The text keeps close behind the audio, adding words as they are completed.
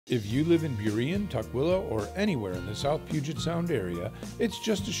If you live in Burien, Tukwila, or anywhere in the South Puget Sound area, it's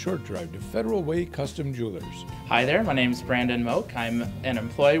just a short drive to Federal Way Custom Jewelers. Hi there, my name is Brandon Moak. I'm an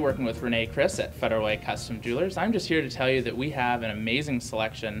employee working with Renee Chris at Federal Way Custom Jewelers. I'm just here to tell you that we have an amazing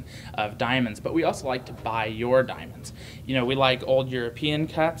selection of diamonds, but we also like to buy your diamonds. You know, we like old European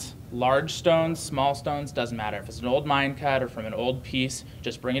cuts, large stones, small stones, doesn't matter. If it's an old mine cut or from an old piece,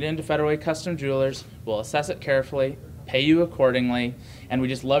 just bring it into Federal Way Custom Jewelers. We'll assess it carefully, pay you accordingly, and we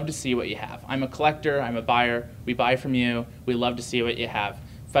just love to see what you have. I'm a collector, I'm a buyer, we buy from you, we love to see what you have.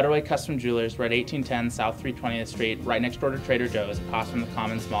 Federal Way Custom Jewelers, we're at 1810 South 320th Street, right next door to Trader Joe's, across from the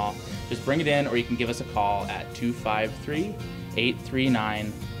Commons Mall. Just bring it in, or you can give us a call at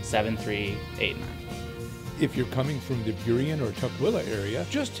 253-839-7389. If you're coming from the Burien or Tukwila area,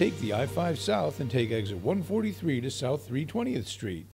 just take the I-5 south and take exit 143 to South 320th Street.